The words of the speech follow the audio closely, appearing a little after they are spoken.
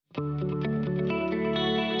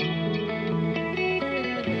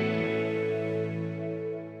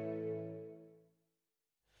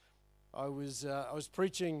I was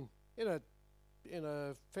preaching in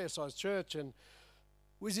a fair-sized church and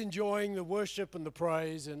was enjoying the worship and the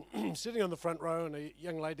praise, and sitting on the front row, and a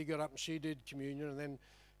young lady got up and she did communion, and then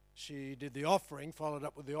she did the offering, followed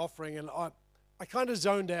up with the offering, and I kind of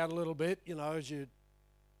zoned out a little bit, as you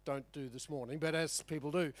don't do this morning, but as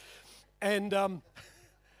people do. And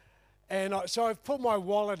so I've pulled my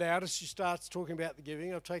wallet out as she starts talking about the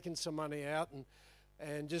giving. I've taken some money out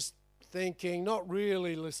and just thinking, not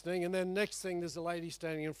really listening. And then next thing, there's a lady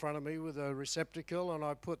standing in front of me with a receptacle, and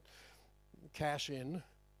I put cash in.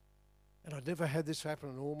 And I'd never had this happen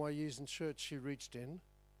in all my years in church. She reached in,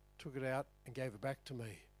 took it out, and gave it back to me.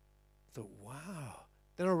 I thought, wow.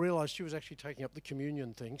 Then I realized she was actually taking up the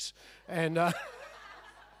communion things. And and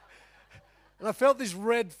I felt this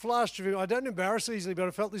red flush. I don't embarrass easily, but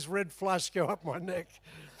I felt this red flush go up my neck.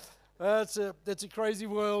 That's a crazy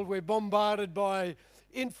world. We're bombarded by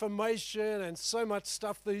information and so much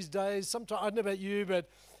stuff these days. Sometimes, I don't know about you, but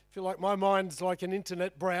I feel like my mind's like an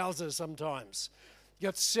internet browser sometimes. You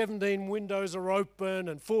got 17 windows are open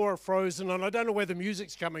and 4 are frozen, and I don't know where the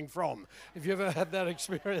music's coming from. Have you ever had that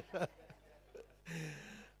experience?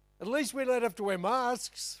 At least we don't have to wear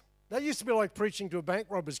masks. That used to be like preaching to a bank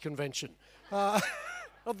robbers convention. Not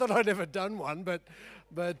that I'd ever done one, but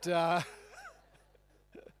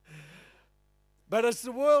as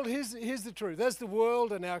the world, here's the truth. As the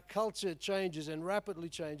world and our culture changes and rapidly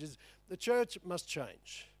changes, the church must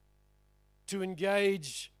change to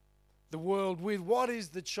engage the world with what is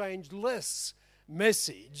the changeless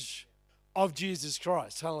message of Jesus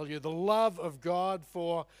Christ. Hallelujah. The love of God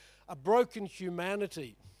for a broken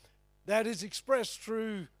humanity that is expressed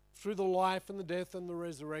through the life and the death and the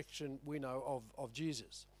resurrection we know of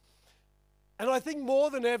Jesus. And I think more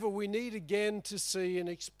than ever we need again to see and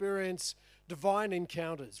experience divine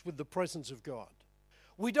encounters with the presence of God.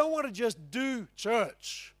 We don't want to just do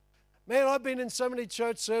church. Man, I've been in so many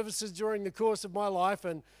church services during the course of my life,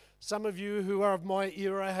 and some of you who are of my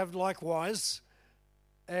era have likewise,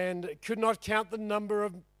 and could not count the number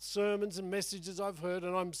of sermons and messages I've heard,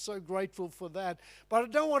 and I'm so grateful for that. But I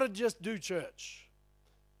don't want to just do church.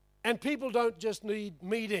 And people don't just need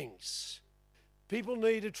meetings. People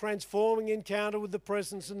need a transforming encounter with the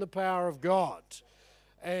presence and the power of God.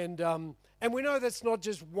 And we know that's not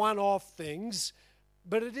just one-off things,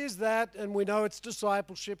 but it is that, and we know it's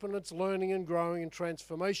discipleship and it's learning and growing and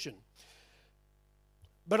transformation.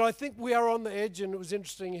 But I think we are on the edge, and it was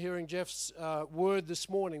interesting hearing Jeff's word this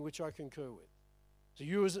morning, which I concur with. So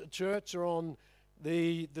you as a church are on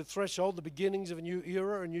the threshold, the beginnings of a new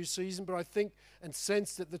era, a new season, but I think and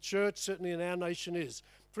sense that the church, certainly in our nation, is.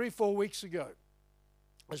 3-4 weeks ago,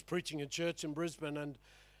 I was preaching in church in Brisbane, and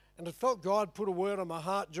I felt God put a word on my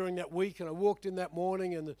heart during that week, and I walked in that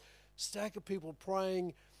morning, and the stack of people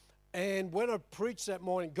praying, and when I preached that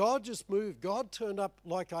morning, God just moved. God turned up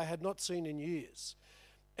like I had not seen in years.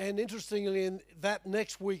 And interestingly, in that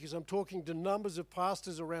next week, as I'm talking to numbers of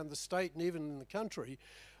pastors around the state and even in the country,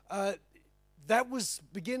 that was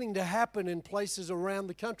beginning to happen in places around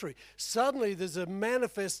the country. Suddenly, there's a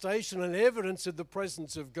manifestation and evidence of the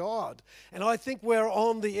presence of God. And I think we're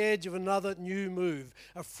on the edge of another new move,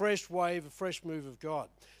 a fresh wave, a fresh move of God.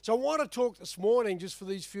 So I want to talk this morning, just for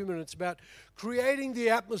these few minutes, about creating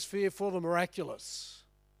the atmosphere for the miraculous.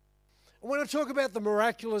 And when I talk about the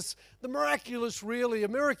miraculous really, a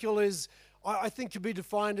miracle is, I think, to be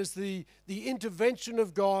defined as the intervention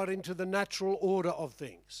of God into the natural order of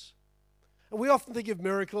things. And we often think of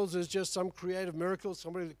miracles as just some creative miracle,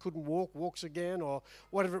 somebody that couldn't walk, walks again, or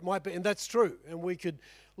whatever it might be. And that's true. And we could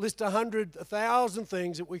list 100, 1,000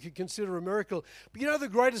 things that we could consider a miracle. But the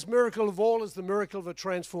greatest miracle of all is the miracle of a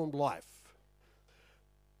transformed life.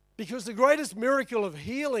 Because the greatest miracle of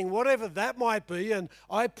healing, whatever that might be, and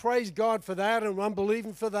I praise God for that, and I'm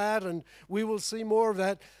believing for that, and we will see more of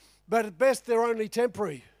that, but at best they're only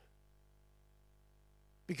temporary.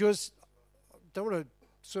 Because I don't want to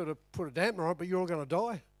sort of put a dampener on it, but you're all going to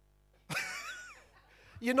die.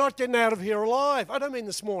 You're not getting out of here alive. I don't mean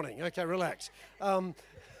this morning. Okay, relax. But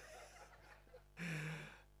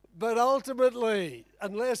ultimately,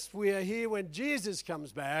 unless we are here when Jesus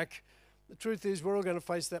comes back, the truth is we're all going to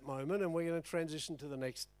face that moment, and we're going to transition to the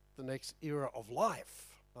next era of life.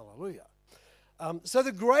 Hallelujah. So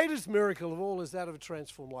the greatest miracle of all is that of a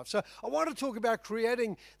transformed life. So I want to talk about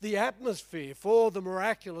creating the atmosphere for the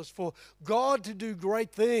miraculous, for God to do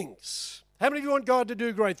great things. How many of you want God to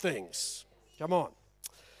do great things? Come on.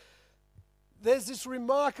 There's this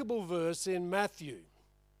remarkable verse in Matthew,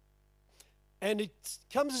 and it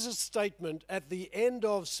comes as a statement at the end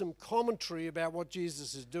of some commentary about what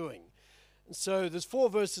Jesus is doing. And so there's 4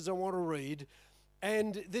 verses I want to read.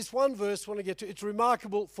 And this one verse I want to get to, it's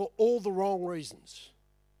remarkable for all the wrong reasons.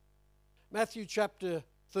 Matthew chapter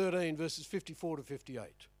 13, verses 54 to 58.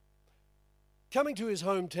 Coming to his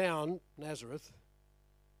hometown, Nazareth,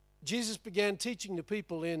 Jesus began teaching the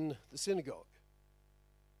people in the synagogue.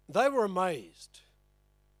 They were amazed.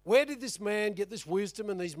 Where did this man get this wisdom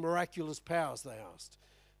and these miraculous powers, they asked.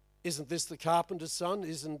 Isn't this the carpenter's son?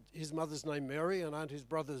 Isn't his mother's name Mary? And aren't his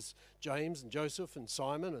brothers James and Joseph and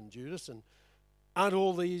Simon and Judas? And aren't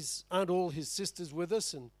all his sisters with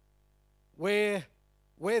us? And where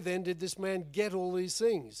then did this man get all these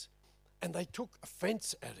things? And they took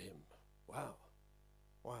offense at him. Wow.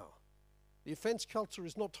 The offense culture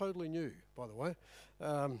is not totally new, by the way.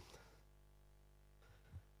 And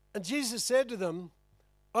Jesus said to them,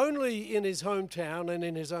 only in his hometown and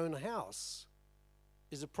in his own house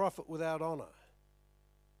is a prophet without honor.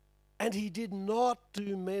 And he did not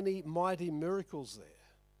do many mighty miracles there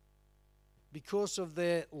because of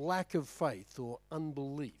their lack of faith or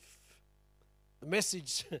unbelief. The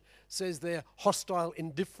message says their hostile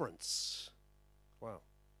indifference. Wow.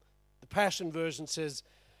 The Passion Version says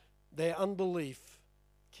their unbelief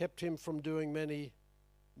kept him from doing many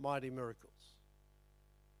mighty miracles.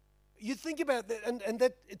 You think about that, and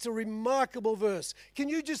that it's a remarkable verse. Can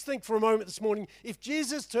you just think for a moment this morning, if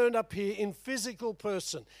Jesus turned up here in physical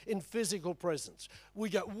person, in physical presence, we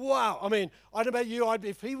go, wow. I mean, I don't know about you,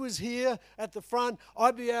 if he was here at the front,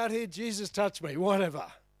 I'd be out here, Jesus touched me, whatever.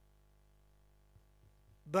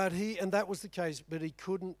 And that was the case, but he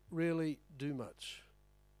couldn't really do much.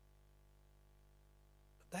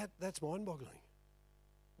 That's mind-boggling.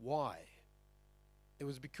 Why? It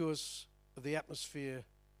was because of the atmosphere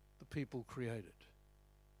the people created.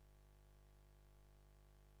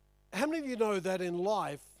 How many of you know that in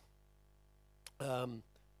life,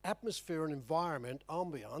 atmosphere and environment,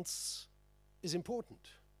 ambiance, is important?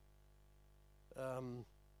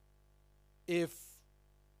 If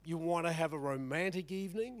you want to have a romantic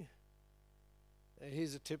evening,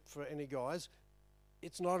 here's a tip for any guys.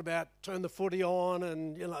 It's not about turn the footy on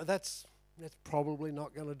and, that's probably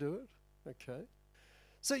not going to do it. Okay.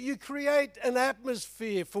 So you create an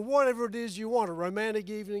atmosphere for whatever it is you want, a romantic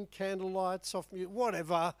evening, candlelight, soft music,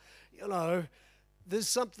 whatever, There's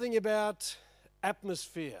something about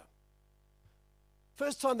atmosphere.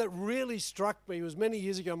 First time that really struck me was many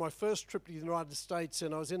years ago, my first trip to the United States,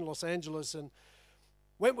 and I was in Los Angeles and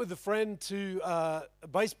went with a friend to a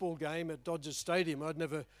baseball game at Dodger Stadium. I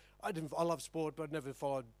love sport, but I'd never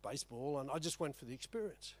followed baseball, and I just went for the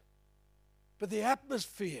experience. But the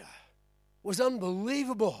atmosphere was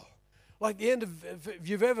unbelievable. Like the end of, if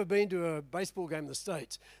you've ever been to a baseball game in the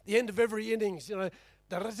States, the end of every innings,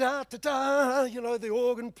 da-da-da-da-da, the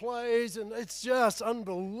organ plays, and it's just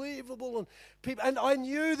unbelievable. And I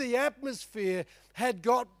knew the atmosphere had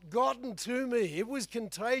gotten to me. It was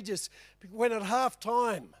contagious. When at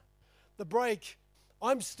halftime, the break,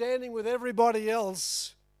 I'm standing with everybody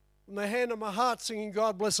else, with my hand on my heart singing,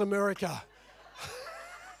 God Bless America.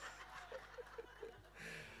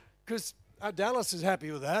 Because Dallas is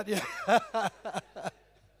happy with that, yeah.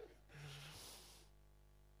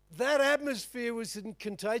 That atmosphere was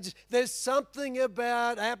contagious. There's something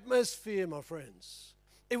about atmosphere, my friends.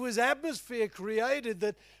 It was atmosphere created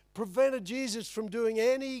that prevented Jesus from doing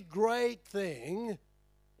any great thing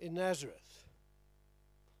in Nazareth.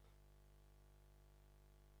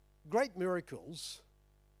 Great miracles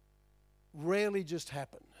rarely just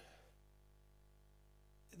happen.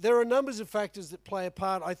 There are numbers of factors that play a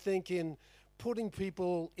part, I think, in putting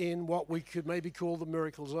people in what we could maybe call the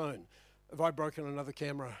miracle zone. Have I broken another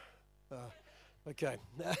camera? Okay.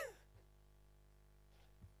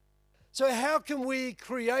 So how can we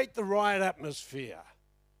create the right atmosphere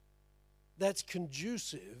that's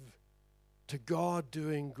conducive to God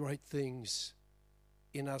doing great things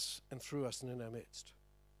in us and through us and in our midst?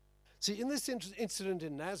 See, in this incident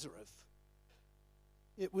in Nazareth,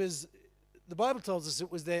 the Bible tells us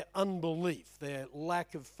it was their unbelief, their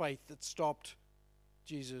lack of faith that stopped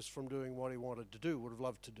Jesus from doing what he wanted to do, would have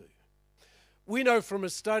loved to do. We know from a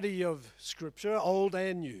study of Scripture, Old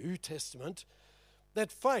and New Testament,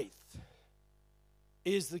 that faith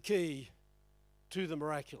is the key to the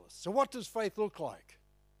miraculous. So what does faith look like?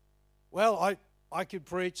 Well, I could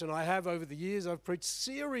preach, and I have over the years, I've preached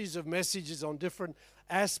series of messages on different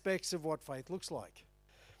aspects of what faith looks like.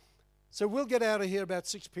 So we'll get out of here about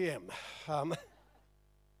 6 p.m. Now,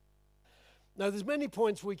 there's many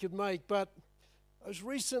points we could make, but I was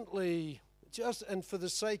recently, and for the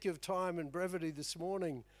sake of time and brevity this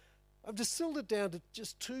morning, I've distilled it down to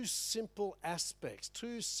just two simple aspects,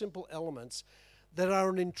 two simple elements that are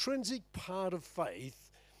an intrinsic part of faith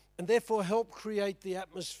and therefore help create the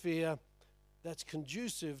atmosphere that's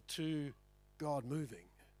conducive to God moving.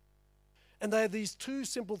 And they are these two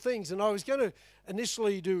simple things. And I was going to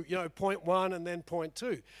initially do, point one and then point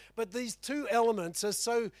two. But these two elements are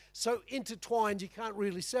so intertwined you can't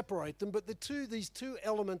really separate them. But these two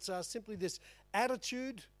elements are simply this: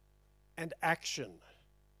 attitude and action.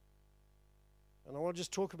 And I want to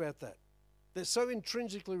just talk about that. They're so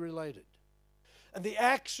intrinsically related. And the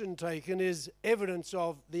action taken is evidence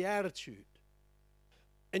of the attitude.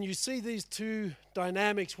 And you see these two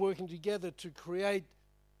dynamics working together to create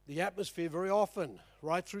the atmosphere very often,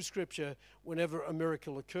 right through Scripture, whenever a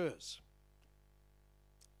miracle occurs.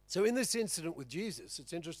 So in this incident with Jesus,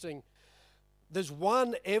 it's interesting, there's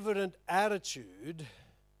one evident attitude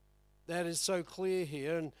that is so clear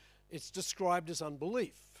here, and it's described as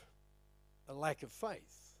unbelief, a lack of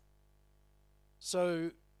faith.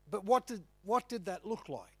 So, but what did that look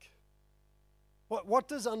like? What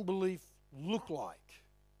does unbelief look like?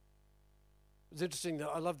 It's interesting that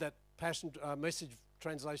I love that Passion Message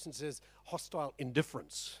translation says hostile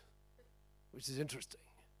indifference, which is interesting.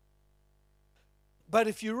 But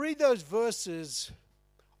if you read those verses,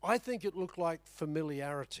 I think it looked like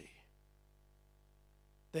familiarity.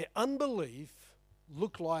 Their unbelief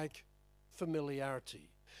looked like familiarity.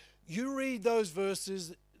 You read those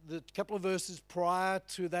verses, the couple of verses prior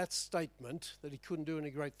to that statement that he couldn't do any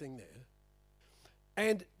great thing there,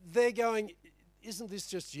 and they're going, isn't this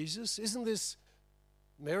just Jesus? Isn't this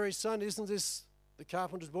Mary's son? Isn't this the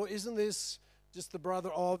carpenter's boy? Isn't this just the brother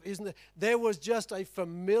of? There was just a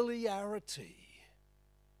familiarity.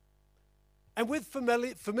 And with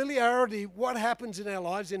familiarity, what happens in our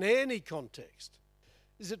lives in any context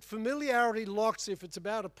is that familiarity locks, if it's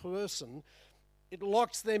about a person, it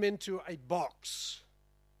locks them into a box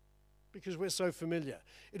because we're so familiar.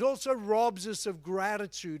 It also robs us of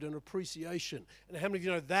gratitude and appreciation. And how many of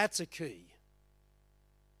you know that's a key?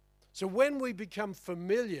 So when we become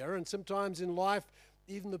familiar, and sometimes in life,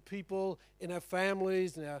 even the people in our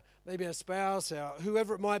families, and maybe our spouse,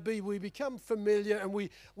 whoever it might be, we become familiar and we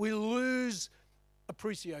lose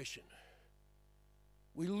appreciation.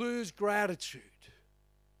 We lose gratitude.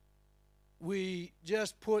 We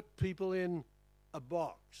just put people in a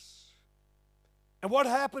box. And what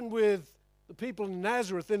happened with the people in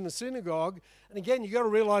Nazareth in the synagogue, and again, you've got to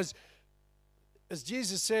realize, as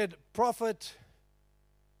Jesus said, prophet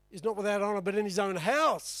is not without honor, but in his own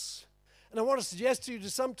house. And I want to suggest to you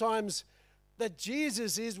sometimes that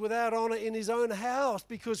Jesus is without honor in his own house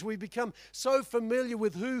because we become so familiar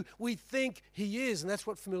with who we think he is. And that's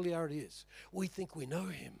what familiarity is. We think we know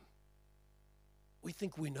him. We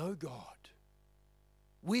think we know God.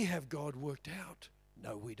 We have God worked out.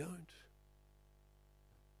 No, we don't.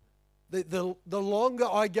 The longer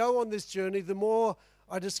I go on this journey, the more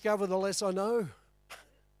I discover the less I know,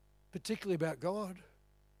 particularly about God.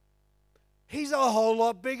 He's a whole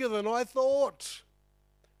lot bigger than I thought.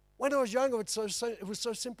 When I was younger, it was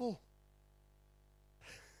so simple.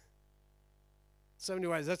 So many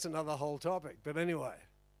ways, that's another whole topic. But anyway.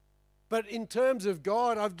 But in terms of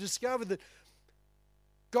God, I've discovered that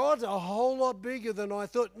God's a whole lot bigger than I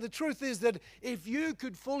thought. And the truth is that if you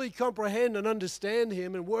could fully comprehend and understand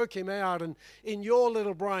him and work him out, and in your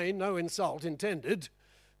little brain, no insult intended,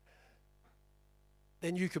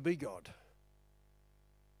 then you could be God.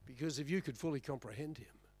 Because if you could fully comprehend him,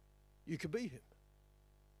 you could be him.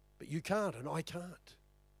 But you can't, and I can't.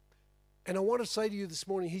 And I want to say to you this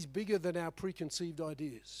morning, he's bigger than our preconceived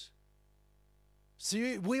ideas.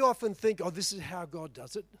 See, we often think, oh, this is how God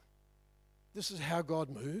does it. This is how God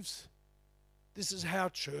moves. This is how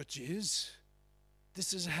church is.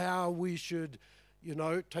 This is how we should,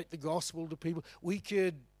 take the gospel to people. We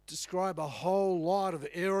could describe a whole lot of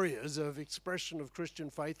areas of expression of Christian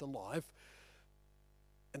faith and life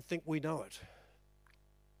and think we know it,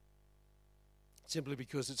 simply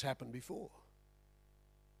because it's happened before.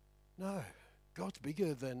 No, God's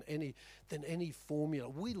bigger than any formula.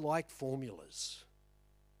 We like formulas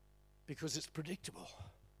because it's predictable.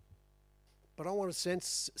 But I want to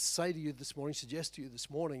say to you this morning, suggest to you this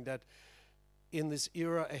morning that in this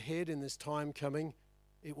era ahead, in this time coming,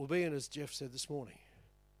 it will be, and as Jeff said this morning,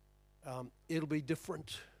 it'll be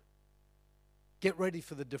different. Get ready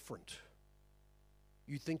for the different.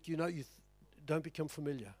 You think don't become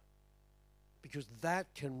familiar, because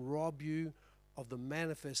that can rob you of the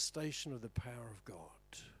manifestation of the power of God.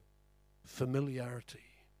 Familiarity.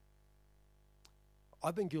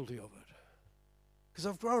 I've been guilty of it because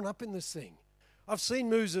I've grown up in this thing. I've seen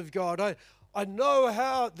moves of God. I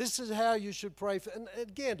know this is how you should pray for. And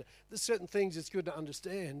again, there's certain things it's good to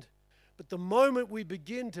understand. But the moment we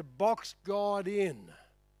begin to box God in,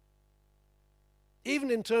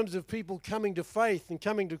 Even in terms of people coming to faith and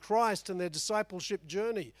coming to Christ and their discipleship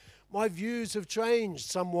journey, my views have changed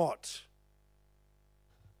somewhat.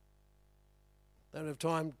 Don't have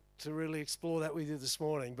time to really explore that with you this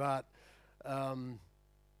morning, but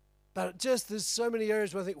just there's so many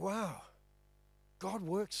areas where I think, wow, God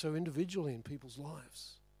works so individually in people's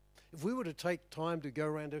lives. If we were to take time to go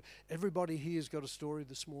around, everybody here has got a story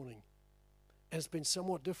this morning, and it's been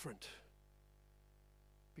somewhat different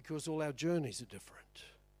because all our journeys are different.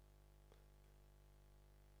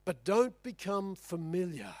 But don't become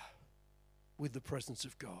familiar with the presence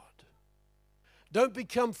of God. Don't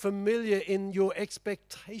become familiar in your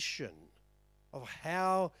expectation of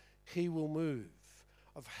how He will move,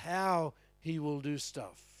 of how He will do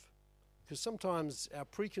stuff. Because sometimes our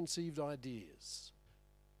preconceived ideas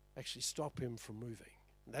actually stop Him from moving.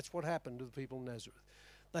 And that's what happened to the people in Nazareth.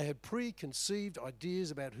 They had preconceived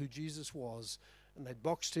ideas about who Jesus was, and they'd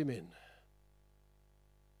boxed Him in.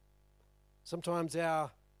 Sometimes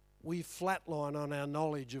we flatline on our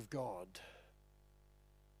knowledge of God.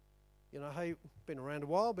 You know, hey, been around a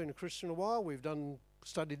while, been a Christian a while, we've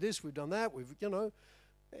studied this, we've done that, we've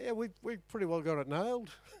pretty well got it nailed.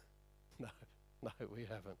 No, we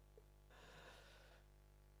haven't.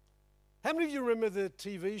 How many of you remember the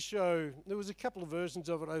TV show? There was a couple of versions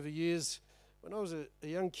of it over years. When I was a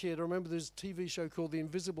young kid, I remember this TV show called The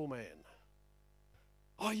Invisible Man.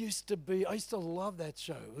 I used to love that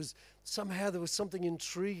show. It was somehow there was something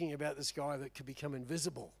intriguing about this guy that could become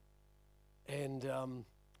invisible. And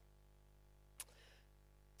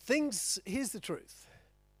here's the truth.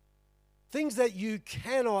 Things that you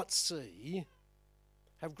cannot see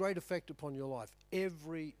have great effect upon your life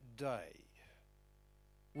every day.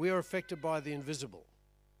 We are affected by the invisible.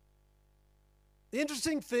 The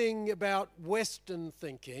interesting thing about Western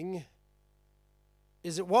thinking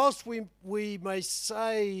is that whilst we may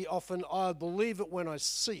say often, I believe it when I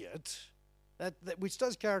see it, which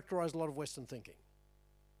does characterize a lot of Western thinking,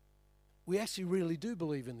 we actually really do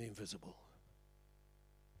believe in the invisible.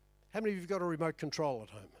 How many of you have got a remote control at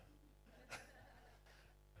home?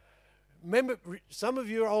 Remember, some of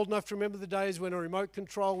you are old enough to remember the days when a remote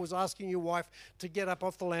control was asking your wife to get up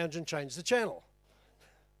off the lounge and change the channel.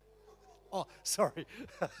 Oh, sorry.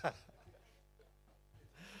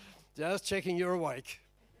 Just checking you're awake.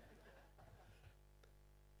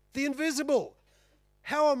 The invisible.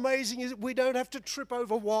 How amazing is it we don't have to trip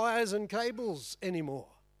over wires and cables anymore?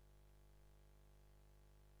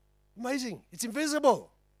 Amazing. It's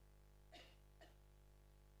invisible.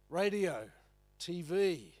 Radio,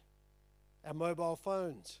 TV, our mobile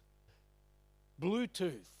phones,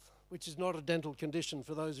 Bluetooth, which is not a dental condition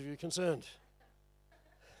for those of you concerned.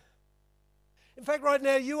 In fact, right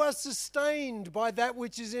now, you are sustained by that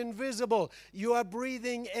which is invisible. You are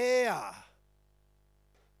breathing air.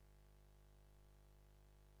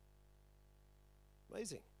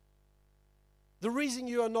 Amazing. The reason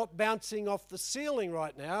you are not bouncing off the ceiling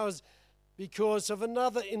right now is because of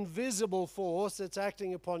another invisible force that's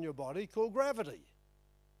acting upon your body called gravity.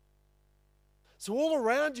 So all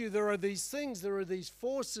around you, there are these things, there are these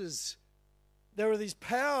forces, there are these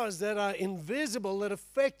powers that are invisible that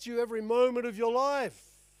affect you every moment of your life.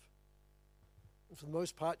 And for the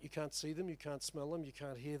most part, you can't see them, you can't smell them, you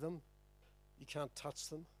can't hear them, you can't touch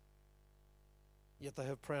them. Yet they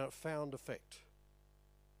have profound effect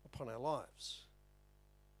upon our lives.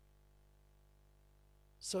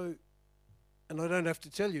 So, and I don't have to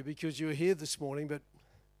tell you because you're here this morning, but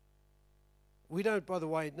we don't, by the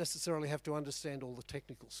way, necessarily have to understand all the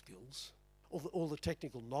technical skills, all the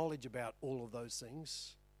technical knowledge about all of those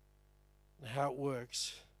things and how it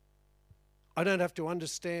works. I don't have to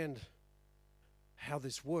understand how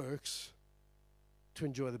this works to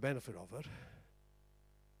enjoy the benefit of it,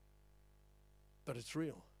 but it's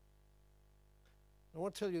real. I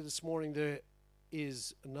want to tell you this morning there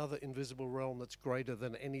is another invisible realm that's greater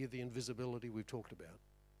than any of the invisibility we've talked about.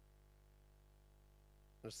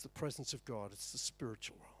 It's the presence of God. It's the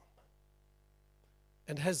spiritual realm.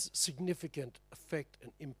 And has significant effect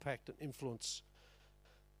and impact and influence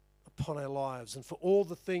upon our lives. And for all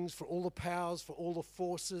the things, for all the powers, for all the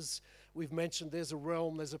forces we've mentioned, there's a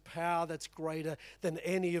realm, there's a power that's greater than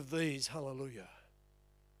any of these. Hallelujah.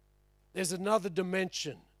 There's another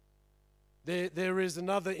dimension. There is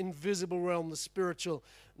another invisible realm, the spiritual.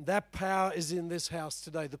 That power is in this house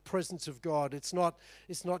today, the presence of God. It's not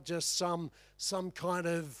just some kind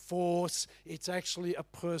of force. It's actually a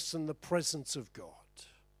person, the presence of God,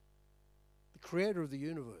 the creator of the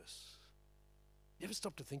universe. You ever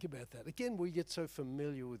stop to think about that? Again, we get so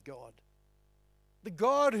familiar with God. The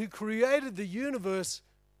God who created the universe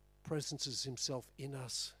presences himself in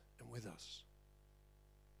us and with us.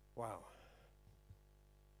 Wow.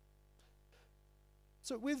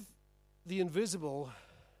 So with the invisible,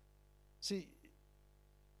 see,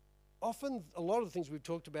 often a lot of the things we've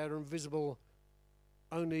talked about are invisible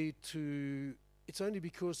it's only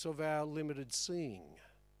because of our limited seeing.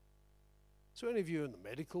 So any of you in the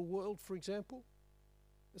medical world, for example?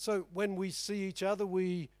 So when we see each other,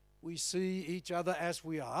 we see each other as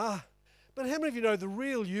we are. But how many of you know the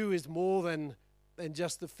real you is more than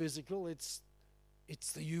just the physical? It's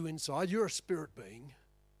the you inside. You're a spirit being.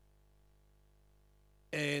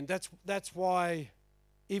 And that's why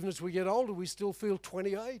even as we get older, we still feel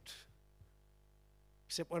 28.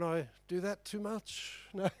 Except when I do that too much.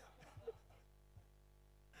 No.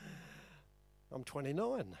 I'm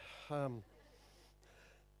 29. In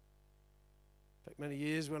fact, many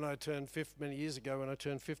years ago when I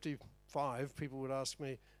turned 55, people would ask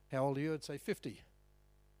me, how old are you? I'd say 50,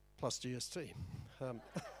 plus GST.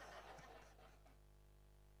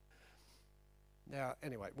 Now,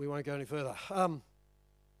 anyway, we won't go any further.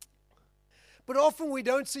 But often we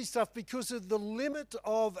don't see stuff because of the limit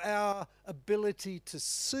of our ability to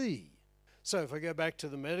see. So if I go back to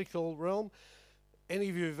the medical realm, any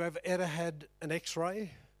of you have ever had an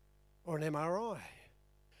X-ray or an MRI?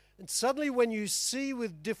 And suddenly when you see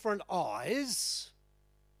with different eyes,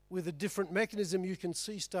 with a different mechanism, you can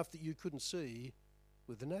see stuff that you couldn't see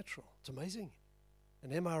with the natural. It's amazing.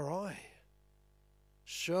 An MRI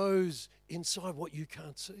shows inside what you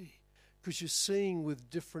can't see because you're seeing with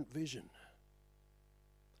different vision.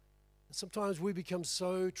 And sometimes we become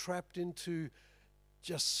so trapped into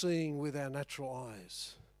just seeing with our natural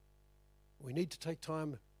eyes. We need to take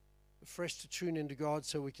time afresh to tune into God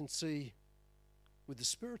so we can see with the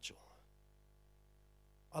spiritual.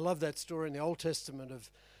 I love that story in the Old Testament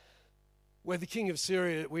of where the king of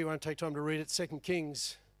Syria, we won't take time to read it, 2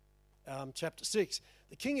 Kings chapter 6.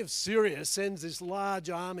 The king of Syria sends this large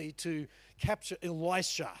army to capture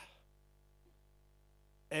Elisha.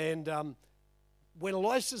 And when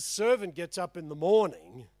Elisha's servant gets up in the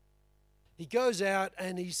morning, he goes out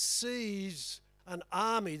and he sees an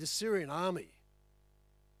army, the Syrian army,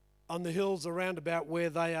 on the hills around about where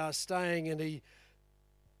they are staying, and he,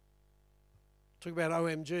 talk about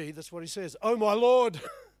OMG, that's what he says, "Oh my Lord,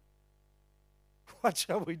 what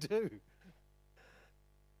shall we do?"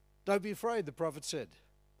 Don't be afraid, the prophet said.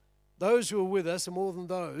 Those who are with us are more than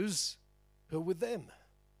those who are with them.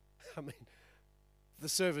 I mean, the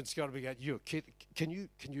servant's got to be going, "You kid, can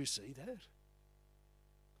you see that?"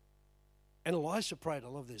 And Elisha prayed, I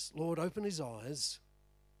love this, "Lord, open his eyes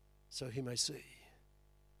so he may see."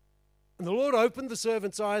 And the Lord opened the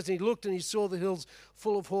servant's eyes, and he looked and he saw the hills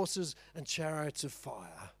full of horses and chariots of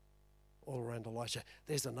fire all around Elisha.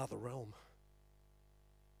 There's another realm.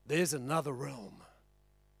 There's another realm.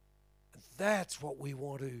 And that's what we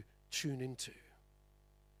want to tune into.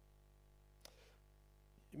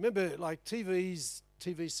 Remember, like TV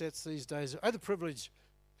sets these days. I had the privilege,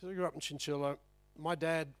 because I grew up in Chinchilla, my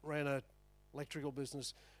dad ran an electrical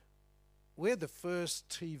business. We had the first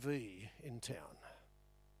TV in town.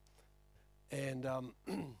 And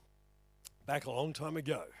back a long time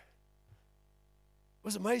ago. It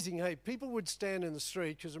was amazing, hey, people would stand in the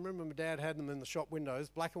street, because I remember my dad had them in the shop windows,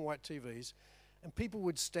 black and white TVs, and people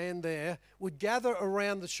would stand there, would gather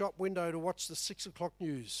around the shop window to watch the 6 o'clock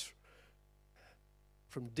news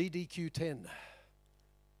from DDQ10.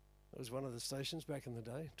 That was one of the stations back in the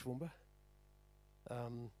day, Toowoomba.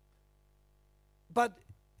 But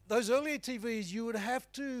those earlier TVs, you would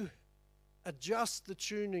have to adjust the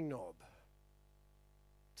tuning knob.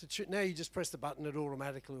 Now you just press the button, it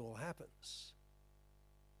automatically all happens.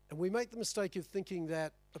 And we make the mistake of thinking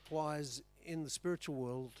that applies in the spiritual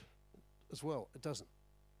world as well. It doesn't.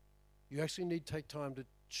 You actually need to take time to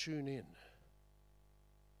tune in.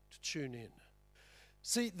 To tune in.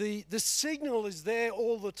 See, the signal is there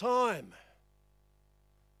all the time.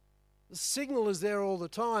 The signal is there all the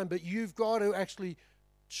time, but you've got to actually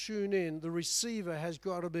tune in. The receiver has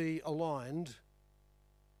got to be aligned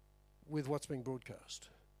with what's being broadcast.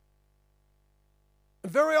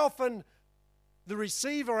 And very often, the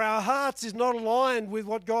receiver, our hearts, is not aligned with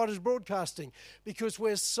what God is broadcasting because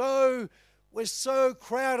we're so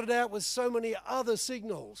crowded out with so many other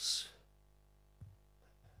signals.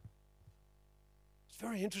 It's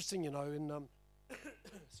very interesting, you know, in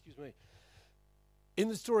excuse me, in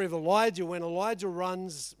the story of Elijah, when Elijah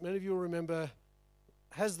runs, many of you will remember,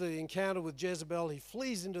 has the encounter with Jezebel. He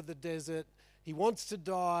flees into the desert. He wants to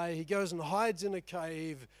die. He goes and hides in a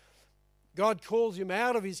cave. God calls him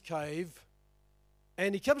out of his cave,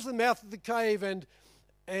 and he comes to the mouth of the cave, and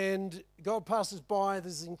God passes by.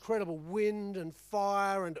 There's incredible wind and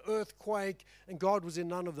fire and earthquake, and God was in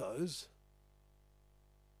none of those.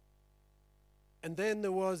 And then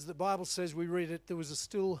there was, the Bible says, we read it, there was a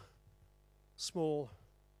still small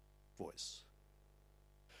voice.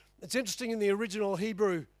 It's interesting, in the original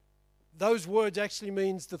Hebrew, those words actually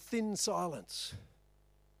means the thin silence.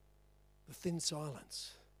 The thin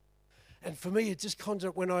silence. And for me, it just conjured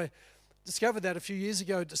up, when I discovered that a few years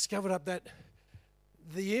ago, discovered up that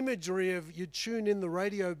the imagery of, you tune in the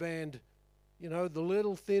radio band, you know, the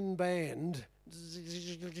little thin band,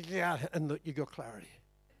 and you got clarity.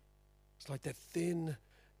 It's like that thin,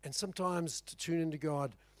 and sometimes to tune into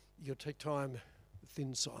God, you got to take time with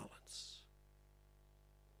thin silence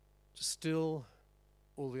to still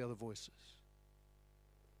all the other voices.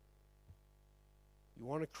 You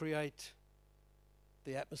want to create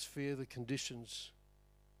the atmosphere, the conditions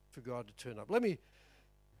for God to turn up. Let me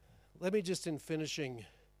just, in finishing,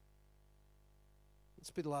 this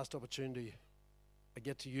will be the last opportunity I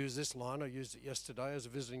get to use this line. I used it yesterday as a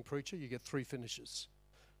visiting preacher. You get 3 finishes.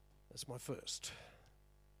 That's my first.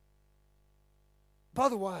 By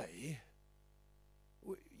the way,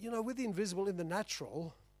 you know, with the invisible in the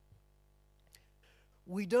natural,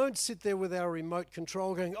 we don't sit there with our remote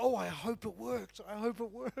control going, oh, I hope it works. I hope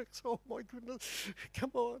it works. Oh, my goodness.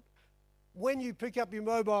 Come on. When you pick up your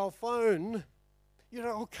mobile phone, you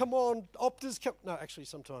know, oh, come on, Optus, come. No, actually,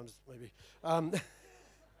 sometimes maybe.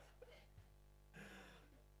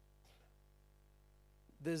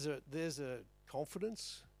 There's a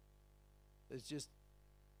confidence. There's just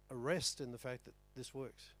a rest in the fact that this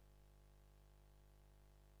works.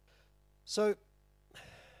 So,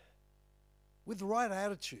 with the right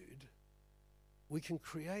attitude, we can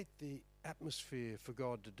create the atmosphere for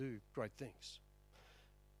God to do great things.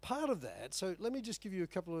 Part of that, so let me just give you a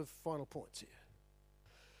couple of final points here.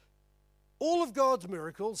 All of God's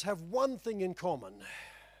miracles have one thing in common.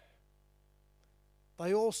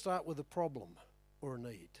 They all start with a problem or a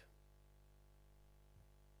need.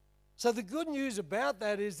 So the good news about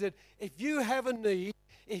that is that if you have a need,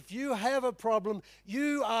 if you have a problem,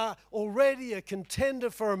 you are already a contender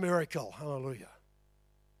for a miracle. Hallelujah.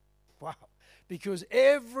 Wow. Because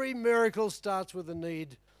every miracle starts with a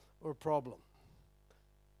need or a problem.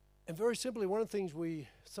 And very simply, one of the things we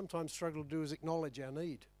sometimes struggle to do is acknowledge our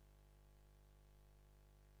need.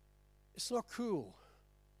 It's not cool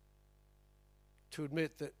to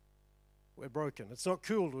admit that we're broken. It's not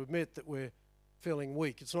cool to admit that we're feeling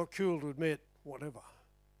weak. It's not cool to admit whatever.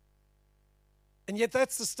 And yet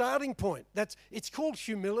that's the starting point. It's called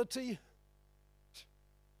humility.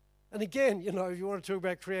 And again, you know, if you want to talk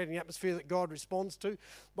about creating an atmosphere that God responds to, the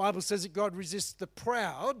Bible says that God resists the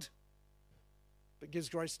proud, but gives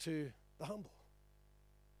grace to the humble.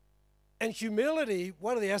 And humility,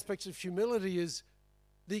 one of the aspects of humility is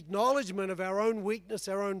the acknowledgement of our own weakness,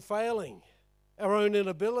 our own failing, our own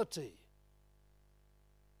inability.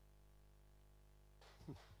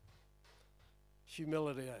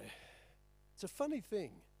 Humility, eh? It's a funny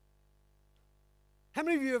thing. How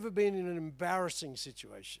many of you have ever been in an embarrassing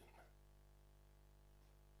situation?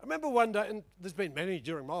 I remember one day, and there's been many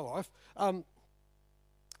during my life, I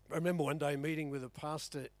remember one day meeting with a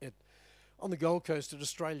pastor on the Gold Coast at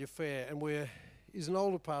Australia Fair, and he's an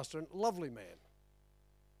older pastor, and a lovely man.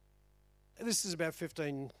 And this is about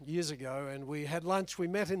 15 years ago, and we had lunch. We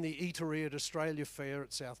met in the eatery at Australia Fair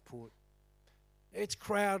at Southport. It's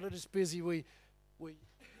crowded, it's busy. We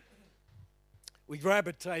grab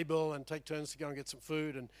a table and take turns to go and get some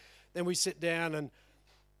food, and then we sit down. And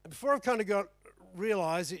before I kind of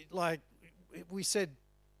realised it,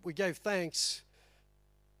 we gave thanks,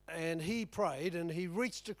 and he prayed, and he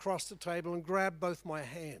reached across the table and grabbed both my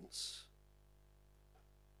hands.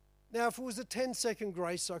 Now, if it was a 10-second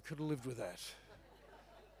grace, I could have lived with that.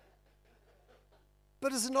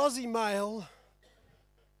 But as an Aussie male,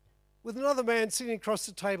 with another man sitting across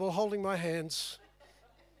the table holding my hands,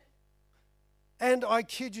 and I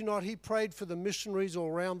kid you not, he prayed for the missionaries all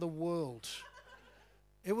around the world.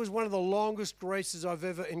 It was one of the longest graces I've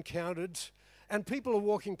ever encountered. And people are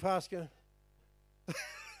walking past going,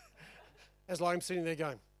 as like I'm sitting there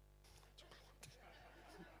going,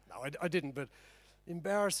 no, I didn't, but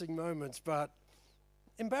embarrassing moments. But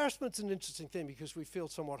embarrassment's an interesting thing because we feel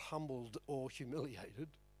somewhat humbled or humiliated.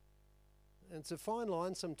 And it's a fine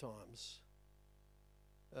line sometimes.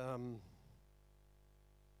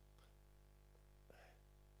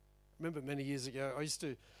 Remember many years ago, I used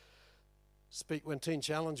to speak when Teen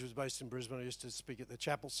Challenge was based in Brisbane. I used to speak at the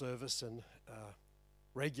chapel service and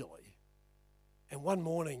regularly. And one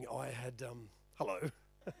morning I had,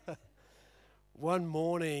 one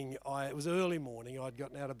morning, it was early morning, I'd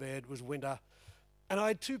gotten out of bed, it was winter, and I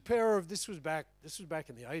had this was back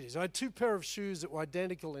in the 80s, I had 2 pair of shoes that were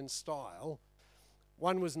identical in style.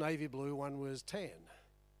 One was navy blue, one was tan.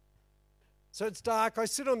 So So it's dark. I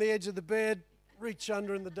sit on the edge of the bed, reach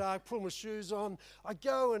under in the dark, pull my shoes on. I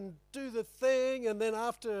go and do the thing, and then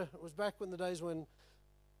after, it was back when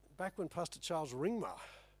Pastor Charles Ringmar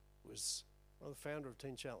was the founder of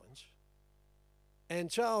Teen Challenge.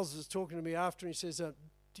 And Charles was talking to me after, and he says,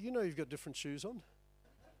 do you know you've got different shoes on?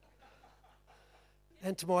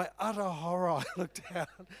 And to my utter horror, I looked down.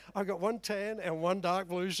 I've got one tan and one dark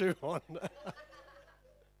blue shoe on.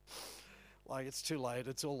 Like, it's too late.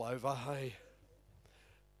 It's all over. Hey.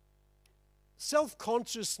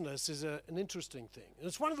 Self-consciousness is an interesting thing. And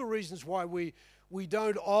it's one of the reasons why we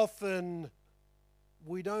don't often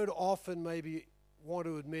maybe want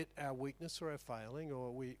to admit our weakness or our failing,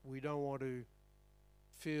 or we don't want to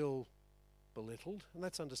feel belittled, and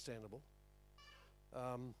that's understandable.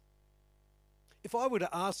 If I were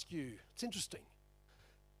to ask you, it's interesting,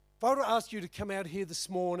 if I were to ask you to come out here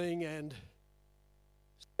this morning and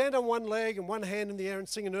stand on one leg and one hand in the air and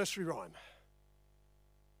sing a nursery rhyme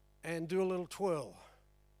and do a little twirl.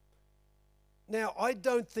 Now, I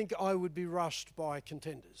don't think I would be rushed by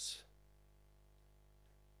contenders.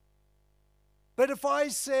 But if I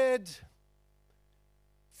said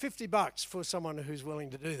 $50 for someone who's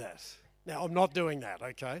willing to do that, now I'm not doing that,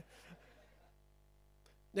 okay?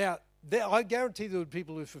 Now, I guarantee there would be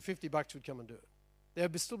people who for $50 would come and do it. There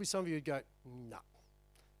would still be some of you who'd go, no.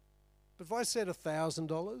 But if I said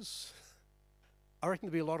 $1,000, I reckon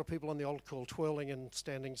there'd be a lot of people on the altar call twirling and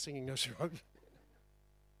standing, singing nursery rhymes.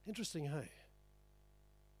 Interesting, hey?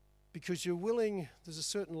 Because you're willing, there's a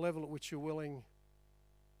certain level at which you're willing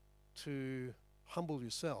to humble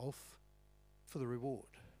yourself for the reward.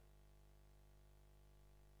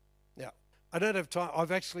 Now, I don't have time.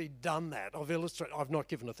 I've actually done that. I've not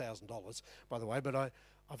given $1,000, by the way, but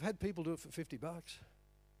I've had people do it for $50.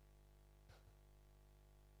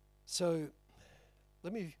 So,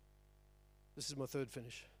 this is my third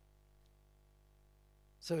finish.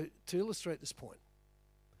 So, to illustrate this point,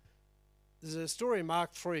 there's a story in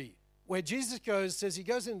Mark 3 where Jesus says he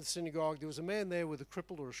goes into the synagogue. There was a man there with a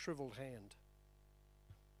crippled or a shriveled hand.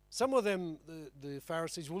 Some of them, the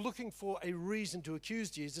Pharisees, were looking for a reason to accuse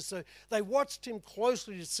Jesus, so they watched him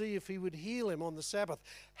closely to see if he would heal him on the Sabbath.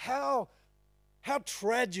 How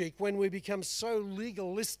tragic when we become so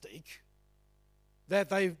legalistic that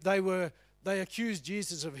they accused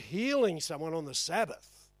Jesus of healing someone on the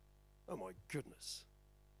Sabbath. Oh my goodness.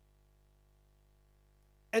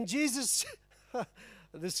 And Jesus,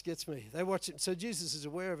 this gets me. They watch it, so Jesus is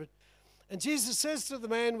aware of it. And Jesus says to the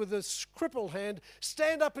man with the crippled hand,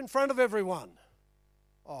 stand up in front of everyone.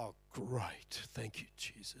 Oh, great. Thank you,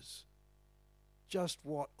 Jesus. Just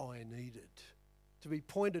what I needed. To be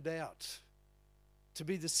pointed out. To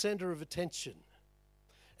be the center of attention.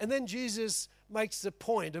 And then Jesus makes the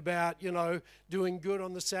point about, doing good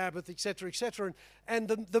on the Sabbath, etc., etc. And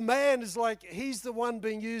the man is like, he's the one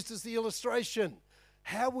being used as the illustration.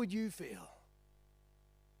 How would you feel?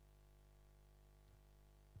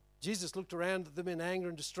 Jesus looked around at them in anger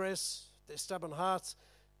and distress, their stubborn hearts,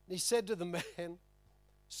 and he said to the man,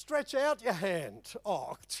 stretch out your hand.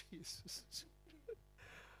 Oh, Jesus.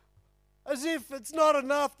 As if it's not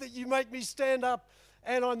enough that you make me stand up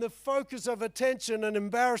and I'm the focus of attention and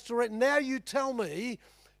embarrassed already. Now you tell me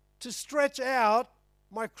to stretch out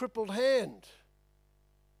my crippled hand.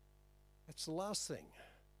 That's the last thing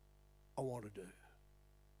I want to do.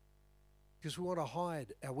 Because we want to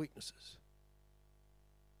hide our weaknesses.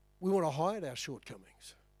 We want to hide our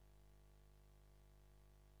shortcomings.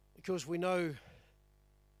 Because we know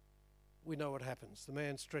what happens. The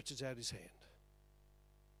man stretches out his hand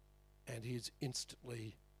and he is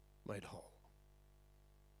instantly made whole.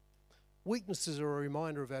 Weaknesses are a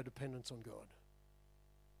reminder of our dependence on God.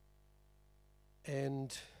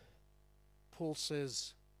 And Paul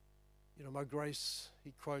says, my grace,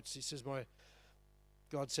 he quotes, he says,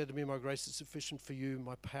 God said to me, my grace is sufficient for you,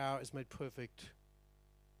 my power is made perfect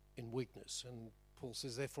in weakness. And Paul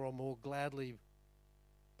says, therefore I'll more gladly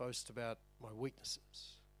boast about my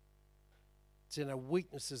weaknesses. It's in our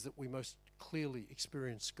weaknesses that we most clearly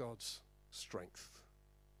experience God's strength.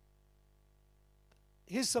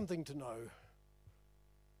 Here's something to know.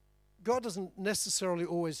 God doesn't necessarily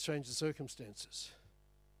always change the circumstances.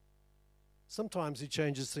 Sometimes he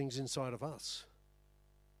changes things inside of us.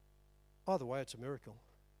 Either way, it's a miracle.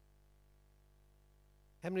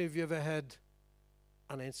 How many of you ever had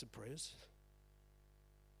unanswered prayers?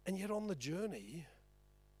 And yet on the journey,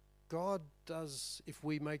 God does, if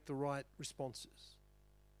we make the right responses,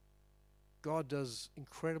 God does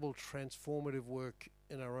incredible transformative work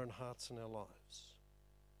in our own hearts and our lives.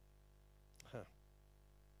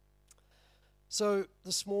 So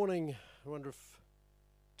this morning, I wonder if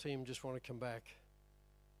team just want to come back.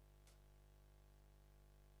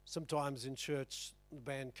 Sometimes in church, the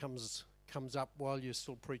band comes up while you're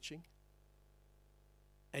still preaching,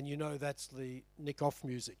 and you know that's the nick off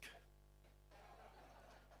music.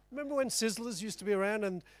 Remember when Sizzlers used to be around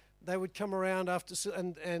and they would come around after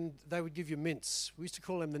and they would give you mints? We used to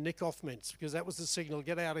call them the nick off mints because that was the signal,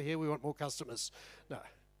 get out of here, we want more customers. No.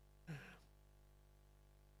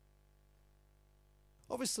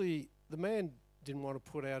 Obviously, the man didn't want to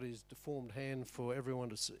put out his deformed hand for everyone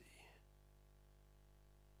to see.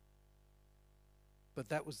 But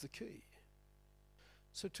that was the key.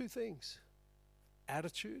 So two things,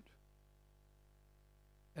 attitude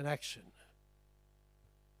and action.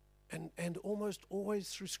 And almost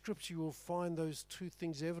always through Scripture you will find those two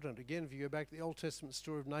things evident. Again, if you go back to the Old Testament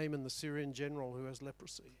story of Naaman, the Syrian general who has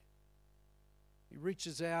leprosy. He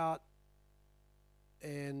reaches out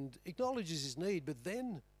and acknowledges his need, but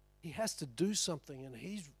then he has to do something, and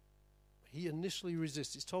he initially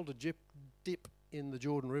resists. He's told to dip in the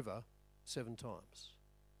Jordan River 7 times.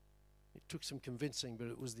 It took some convincing, but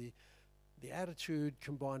it was the attitude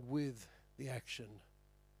combined with the action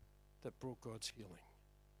that brought God's healing.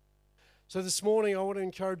 So this morning I want to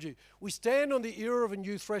encourage you. We stand on the era of a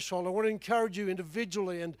new threshold. I want to encourage you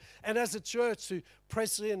individually and as a church to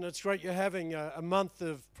press in. It's great you're having a month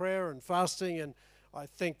of prayer and fasting, and I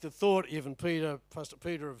think the thought, even Pastor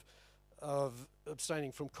Peter, of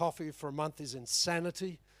abstaining from coffee for a month is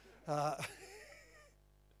insanity. I've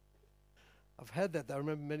had that though. I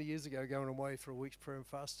remember many years ago going away for a week's prayer and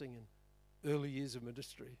fasting in early years of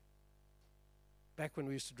ministry. Back when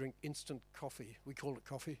we used to drink instant coffee, we called it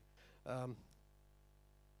coffee.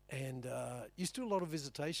 Used to do a lot of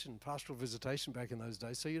visitation, pastoral visitation back in those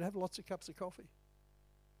days, so you'd have lots of cups of coffee.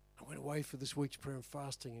 I went away for this week's prayer and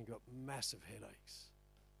fasting and got massive headaches.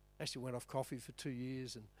 Actually went off coffee for 2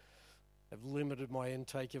 years and have limited my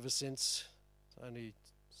intake ever since. It's only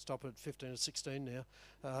stop at 15 or 16 now.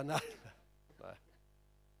 No. I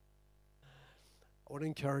want to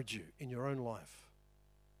encourage you in your own life,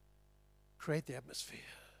 create the atmosphere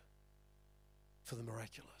for the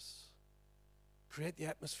miraculous. Create the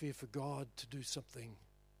atmosphere for God to do something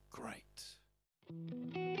great.